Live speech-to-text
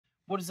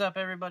What is up,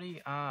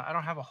 everybody? I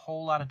don't have a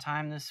whole lot of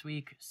time this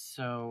week,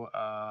 so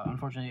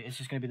unfortunately it's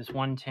just going to be this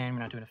one tin.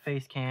 We're not doing a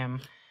face cam,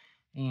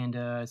 and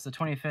it's the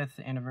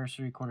 25th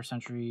anniversary quarter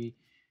century,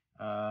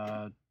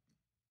 what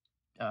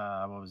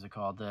was it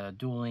called? The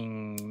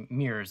Dueling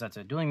Mirrors. That's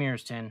it, Dueling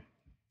Mirrors tin.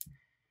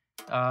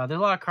 There's a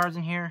lot of cards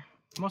in here.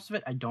 Most of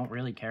it I don't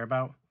really care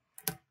about.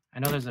 I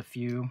know there's a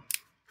few,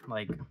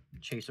 like,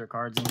 chaser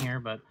cards in here,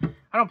 but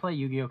I don't play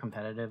Yu-Gi-Oh!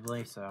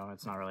 Competitively, so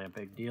it's not really a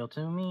big deal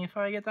to me if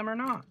I get them or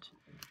not.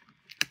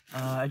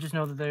 I just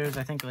know that there's,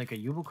 I think, like a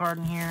Yubel card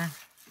in here,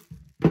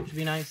 which would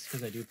be nice,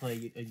 because I do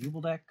play a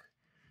Yubel deck.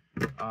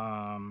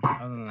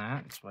 Other than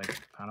that, it's like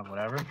kind of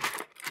whatever.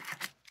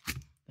 I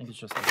think it's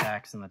just the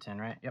packs in the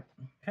tin, right? Yep.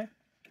 Okay.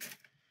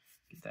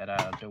 Get that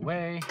out of the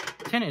way.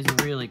 Tin is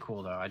really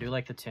cool, though. I do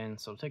like the tin,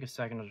 so it'll take a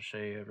second to show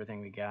you everything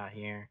we got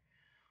here,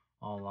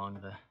 all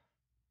along the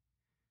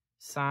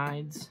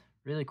sides.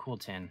 Really cool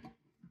tin.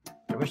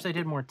 I wish they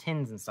did more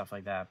tins and stuff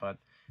like that, but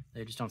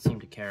they just don't seem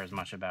to care as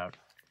much about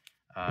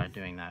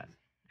doing that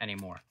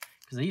anymore,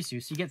 because they used to.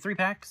 So you get 3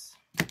 packs,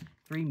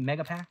 3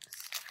 mega packs.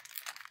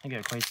 I think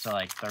it equates to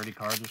like 30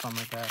 cards or something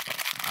like that, but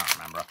I don't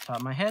remember off the top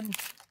of my head.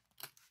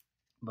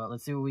 But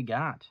let's see what we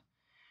got.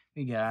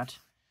 We got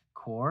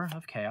Core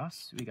of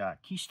Chaos, we got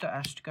Kishta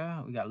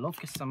Ashtka, we got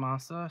Locust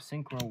Samasa,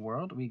 Synchro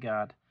World, we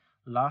got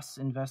Lost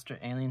Investor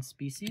Alien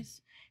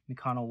Species,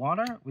 Mikano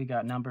Water, we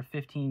got number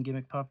 15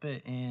 Gimmick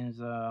Puppet is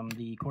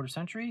the quarter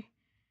century,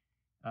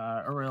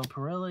 Uriel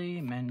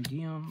Pirelli,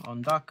 Mendium,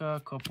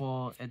 Ondaka,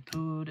 Kopo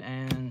Etude,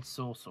 and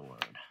Soul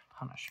Sword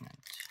Punishment.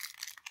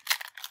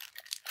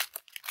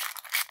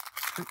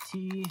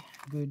 Pretty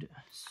good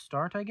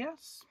start, I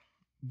guess.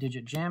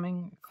 Digit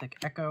Jamming, Click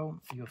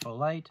Echo, UFO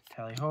Light,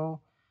 Tally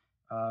Ho,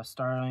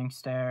 Starling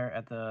Stare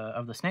at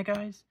of the Snake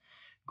Eyes,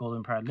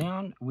 Golden Pride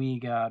Leon. We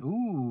got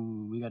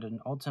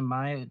an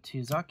Ultimaya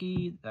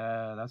Tizaki.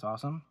 That's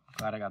awesome.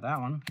 Glad I got that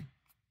one.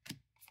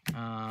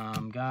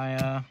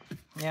 Gaia.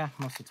 Yeah,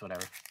 most it's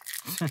whatever.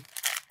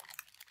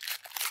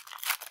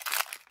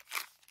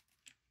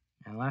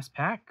 And last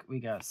pack, we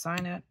got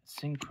Cynet,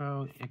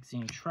 Synchro,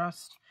 Exene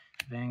Trust,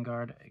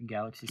 Vanguard,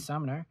 Galaxy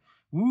Summoner.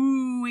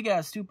 Woo! We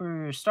got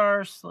Super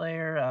Star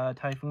Slayer,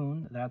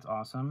 Typhoon. That's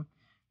awesome.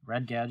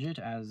 Red Gadget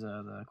as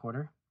the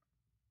quarter.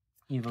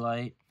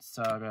 Evilite,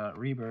 Saga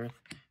Rebirth,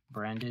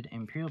 Branded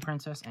Imperial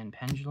Princess, and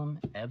Pendulum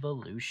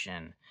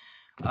Evolution.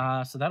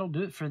 So that'll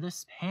do it for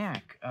this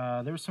pack.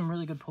 There were some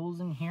really good pulls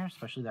in here,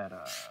 especially that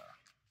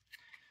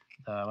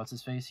what's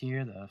his face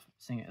here,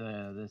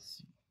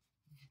 this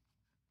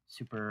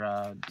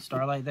Super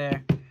Starlight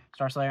there,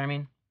 Star Slayer, I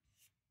mean.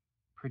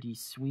 Pretty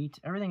sweet.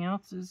 Everything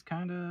else is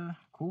kind of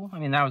cool. I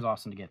mean, that was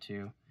awesome to get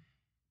to.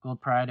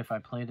 Gold Pride, if I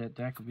played that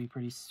deck, would be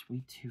pretty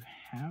sweet to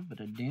have, but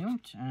I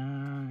don't.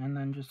 And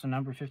then just a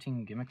number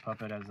 15 Gimmick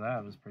Puppet as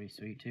that was pretty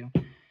sweet too.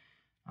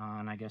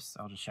 And I guess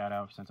I'll just shout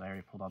out, since I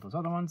already pulled out those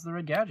other ones, the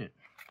Red Gadget.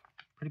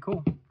 Pretty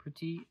cool.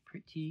 Pretty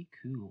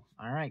cool.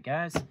 All right,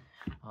 guys.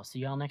 I'll see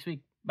y'all next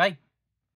week. Bye.